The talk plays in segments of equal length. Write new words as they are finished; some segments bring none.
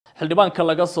Xildhibaanka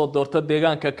laga soo doorto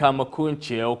deegaanka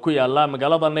Kamakunji oo ku yaala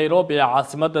magaalada Nairobi ee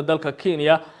caasimadda dalka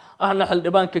Kenya ahna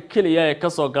xildhibaanka kaliya ee ka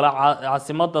soo gala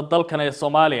caasimadda dalkan ee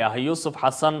Soomaaliya Yusuf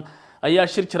Xasan ayaa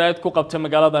shir jiraayad ku qabtay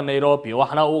magaalada Nairobi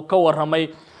waxna uu ka warramay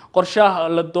qorshaha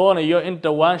la doonayo in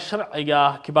dhawaan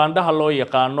sharciga kibaandaha loo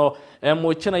yaqaano ee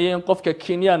muujinaya in qofka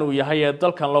Kenyan uu yahay ee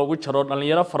dalkan loogu jaro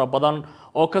dhalinyaro fara badan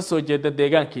oo ka soo jeeda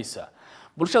deegaankiisa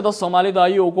bulshada Soomaalida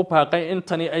ayuu ugu baaqay in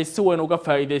tani ay si weyn uga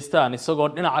faa'iideystaan isagoo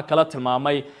dhinaca kala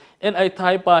tilmaamay in ay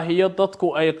tahay baahiyo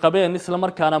dadku ay qabeen isla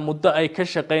markaana muddo ay ka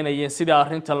shaqeynayeen sidii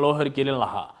arrintan loo hirgelin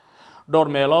lahaa dhowr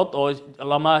meelood oo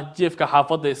lama jiifka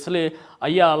xaafada Islii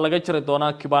ayaa laga jiri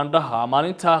doonaa kibaandaha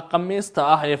maalinta Khamiista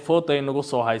ah ee fooda inagu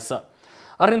soo haysa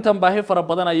arrintan baahi fara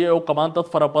badan ayay u qabaan dad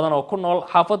fara badan oo ku nool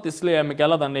xaafada Islii ee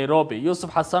magaalada Nairobi Yusuf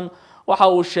Xasan waxa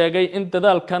uu sheegay in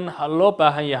dadaalkan loo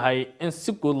baahan yahay in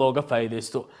si guud looga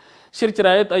faa'iideysto shir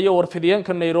jiraayad ayuu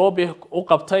warfidiyeenka Nairobi u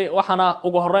qabtay waxana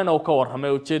ugu horeyn uu ka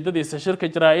warramay ujeedadiisa shirka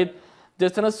jiraayad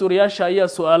deetana suuriyaasha ayaa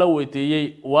su'aalo weydiiyay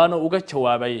waana uga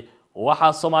jawaabay waxa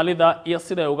Soomaalida iyo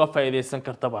sida uga faa'iideysan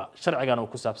kartaba sharcigan uu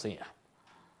ku saabsan yahay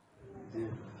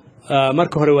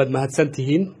marka hore waad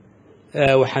mahadsantihiin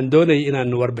waxaan doonayaa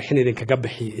inaan warbixin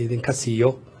idinka siiyo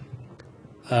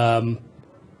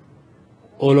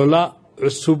olola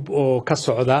cusub oo ka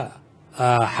socda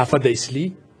xaafada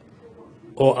Islii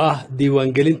oo ah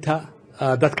diiwaangelinta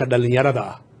dadka dhalinyarada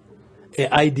ah ee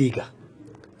ID-ga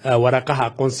waraqaha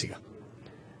aqoonsiga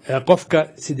qofka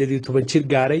 18 jir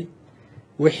gaaray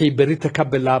wixii berita ka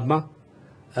bilaabma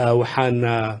waxaan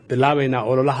bilaabaynaa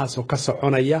ololahaas oo ka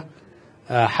soconaya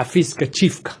xafiiska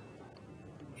chiefka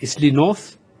Islii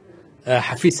North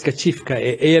xafiiska chiefka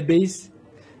ee Airbase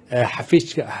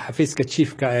xafiiska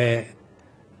chiefka ee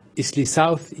Islii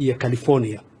South iyo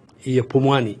California iyo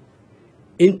Pumwani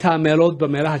inta meeloodba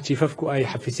meelaha chiefafku ay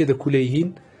xafiisyada ku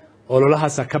leeyihiin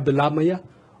ololahaas ka bilaabmaya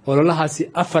ololahaasi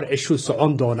 4 cisho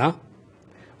socon doona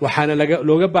waxaana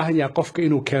looga baahan yahay qofka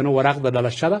inuu keeno waraaqda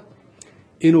dhalashada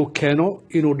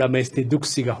inuu dhameystay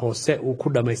dugsiga hoose uu ku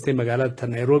dhameystay magaalada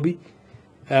Nairobi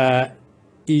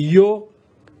iyo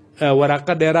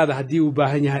waraaqa dheeraad haddii uu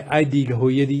baahan yahay ID-ga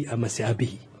hooyadii ama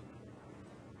saabihii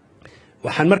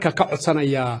waxaan markaa ka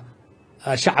codsanayaa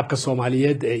shacabka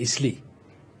Soomaaliyeed ee Islii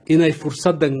inay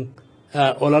fursadan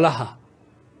ololaha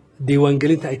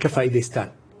diiwaangelinta ay ka faa'iideystaan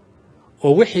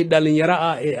oo wixii dhalinyaro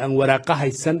ah ee aan waraaqa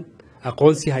haysan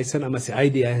aqoonsi haysan ama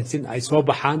ID haysan ay soo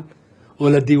baxaan oo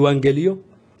la diiwaangeliyo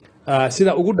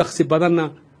sida ugu dhaqsi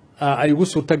badanna ay ugu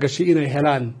suurta gashay inay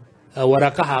helaan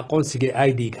waraaqaha aqoonsiga ee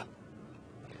ID-ga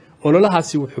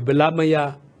ololahaasi wuxuu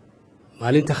bilaabmayaa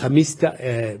maalinta Khamiista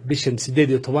ee bishan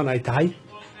 18 ay tahay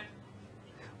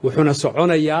wuxuuna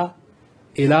soconayaa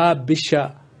ilaa bisha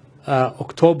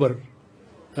October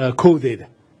koodeeda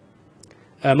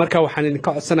marka waxaan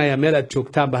idinka codsanayaa meel aad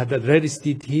joogtaan haddaad ready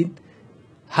tihiin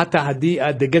hatta haddii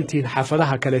aad degantihiin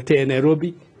xaafadaha kale ee Nairobi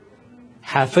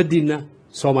xaafadiina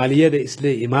Soomaaliyeed ee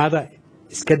Islii imaada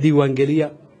iska diiwaangeliya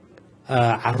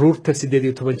caruurta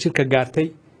 18 jirka gaartay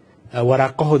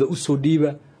waraaqahooda u soo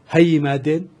dhiiba ha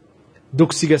yimaadeen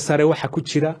dugsiga sare waxa ku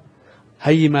jira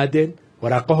ha yimaadeen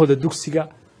waraaqahooda dugsiga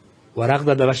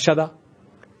waraaqda dhalashada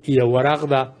iyo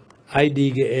waraaqda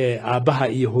ID-ga ee aabaha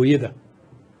iyo hooyada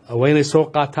waynay soo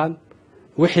qaataan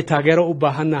wixii taageero u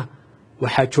baahanna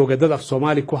waxa jooga dad af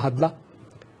Soomaali ku hadla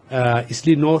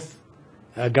Islii North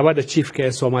gabadha chiefka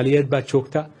ee Soomaaliyeed baa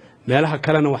joogta meelaha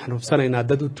kalena waxaan hubsanaynaa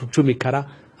dad u turjumi kara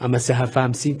ama se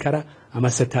fahamsiin kara ama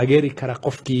se taageeri kara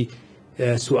qofkii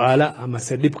su'aala ama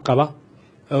se dhib qaba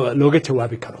looga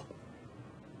jawaabi karo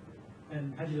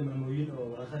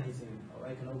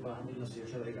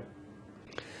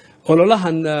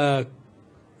ololahan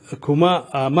kuma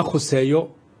ma khuseeyo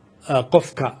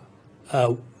qofka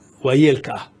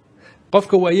waayeelka ah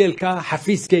qofka waayeelka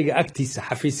xafiiskayga agtiisa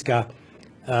xafiiska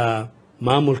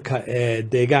maamulka ee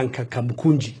deegaanka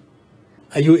Kamakunji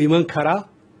ayuu iman karaa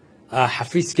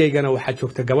xafiiskaygana waxa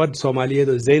joogta gabadh Soomaaliyeed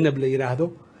oo Zainab la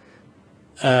yiraahdo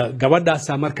gabadhaas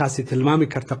markaasi tilmaami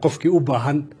karta qofkii u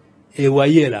baahan ee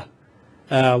waayeel ah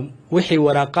wixii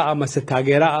waraaqa ama se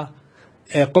taageero ah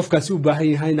ee qofkaasi u baahan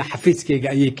yahayna xafiiskayga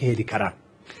ayay ka heli karaan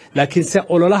laakiin se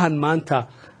ololahan maanta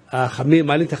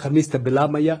maalinta Khamiista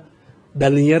bilaabmaya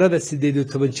dhalinyarada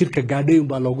 18 jirka gaadhay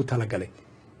baa loogu talagalay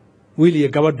wiil iyo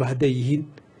gabadhba hadday yihiin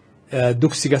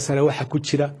dugsiga sare waxa ku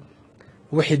jira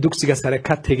wixii dugsiga sare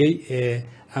ka tagay ee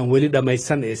aan weli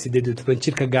dhamaysan ee 18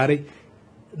 jirka gaaray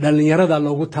dhalinyarada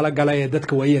loogu talagalay ee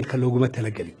dadka waayeelka looguma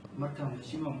talagalin marka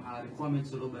heshima maxaa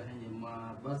requirements loo baahan yahay ma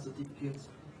birth certificates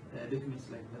documents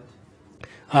like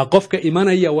that qofka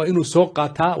imanaya waa inuu soo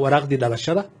qaataa waraaqdii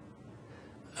dhalashada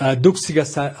dugsiga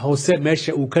hoose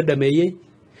meesha uu ka dhameeyay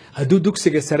hadduu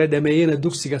dugsiga sare dhameeyena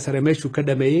dugsiga sare meeshuu ka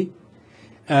dhameeyey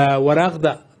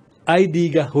waraaqda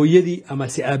ID-ga hooyadii ama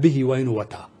si aabihii waa inuu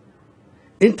wataa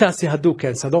intaasi hadduu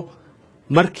keensado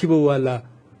markiiba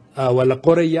waa la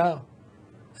qorayaa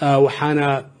waxaana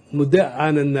muddo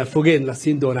aanan fogeen la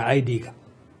siin doonaa ID-ga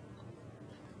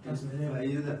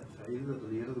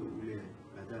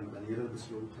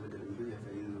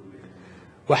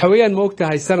waxa weeyaan ma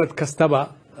ogtahay sanad kastaba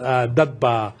dad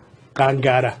baa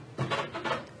qaangaara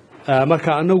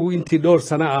marka anagu intii dhowr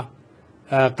sano ah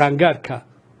qaangaarka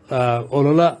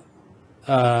olola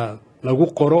lagu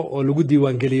qoro oo lagu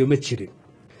diiwaangeliyo ma jirin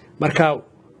marka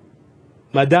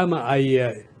maadaama ay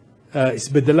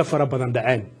isbedelo fara badan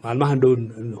dhaceen maalmahan dhow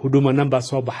hudumanan baa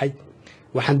soo baxay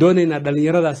waxaan doonaynaa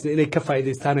dhalinyaradaasna inay ka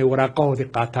faa'iidaystaan ay waraaqahoodii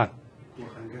qaataan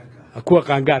kuwa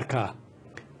qaangaarka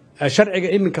ah sharciga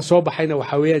iminka soo baxayna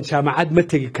waxa weeyaan jaamacad ma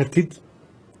tegi kartid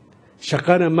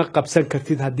shaqana ma qabsan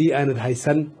kartid haddii aanad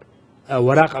haysan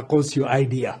waraaq aqoonsiyo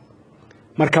ID ah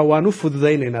marka waan u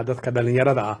fududaynaynaa dadka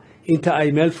dhalinyarada ah inta ay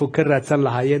meel fog ka raadsan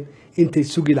lahaayeen intay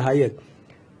sugi lahaayeen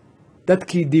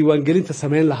dadkii diiwaangelinta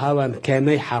samayn lahaa baan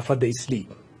keenay xaafadda Islii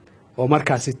oo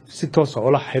markaasi si toos ah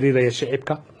ula xiriiraya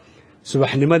shacabka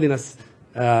subaxnimadina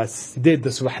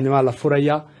 8 subaxnimo la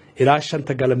furaya ilaa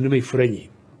 5 galabnimo furan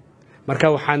yihiin marka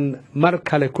waxaan mar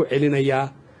kale ku celinayaa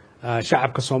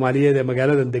shacabka Soomaaliyeed ee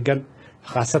magaalada degan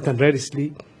khaasatan reer Islii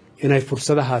inay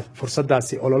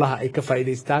fursadaasi ololaha ay ka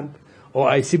faa'iideystaan oo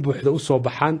ay si buuxda u soo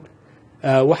baxaan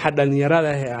waxa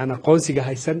dhalinyarada aan aqoonsiga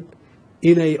haysan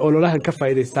inay ololahan ka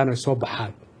faa'iideystaan oo soo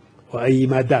baxaan oo ay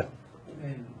yimaadaan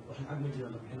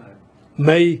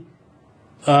may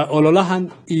ololahan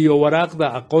iyo waraaqda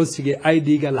aqoonsiga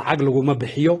ID-ga lacag laguma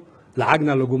bixiyo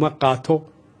lacagna laguma qaato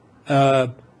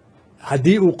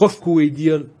haddii uu qofku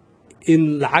weydiiyo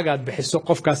in lacagaad bixiso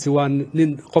qofkaasi waa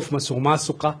nin qof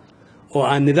masuq oo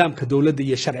aan nidaamka dawladda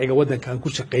iyo sharciga waddanka aan ku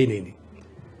shaqaynaynin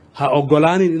ha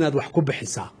ogolaanin inaad wax ku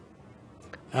bixisaa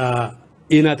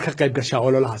inaad ka qayb gashaa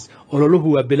ololahaas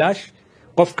ololuhu waa bilaash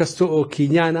qof kasta oo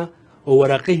Kenyaan ah oo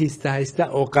waraaqihiisa haysta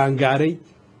oo qaangaaray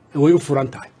way u furan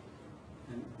tahay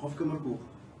qofka markuu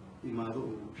imaado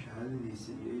oo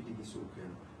shahaadadiisa iyo ID-giisa uu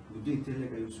keeno muddo intee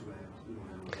leeg ayuu sugayaa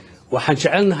waxaan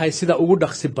jecelnahay sida ugu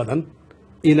dhaqsi badan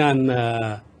inaan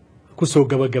ku soo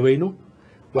gabagabayno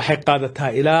waxay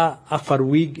qaadataa ilaa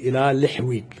 4 week ilaa 6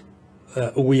 week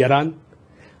ugu yaraan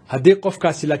haddii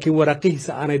qofkaasi laakiin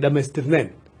waraaqihiisa aanay dhammaystirneen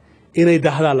inay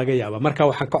dahdaa laga yaaba marka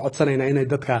waxaan ka codsanaynaa inay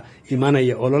dadka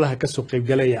imaanaya ololaha ka soo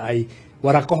qaybgalaya ay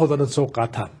waraaqahooda dhan soo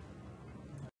qaataan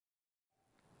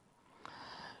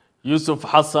Yusuf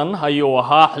Xasan ayuu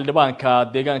ahaa xildhibaanka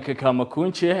deegaanka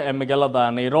Kamakunji ee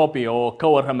magaalada Nairobi oo ka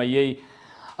waramayay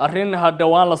arrin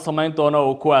dhawaan la sameyn doono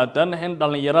oo ku aadan in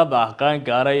dhalinyarada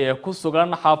qaangaaray ee ku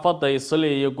sugan xaafadda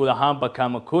Islii iyo guud ahaanba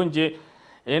Kamakunji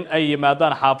in ay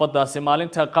yimaadaan xaafadaasi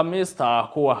maalinta Khamiista ah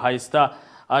kuwa haysta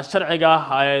sharciga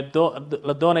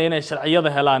la doonaya inay sharciyada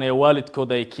helaan ee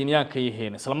waalidkooda ay Kenyaanka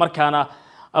yihiin isla markaana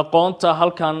aqoonta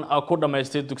halkan ku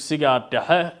dhameystay dugsiga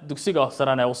dhexe dugsiga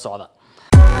sare ee u socda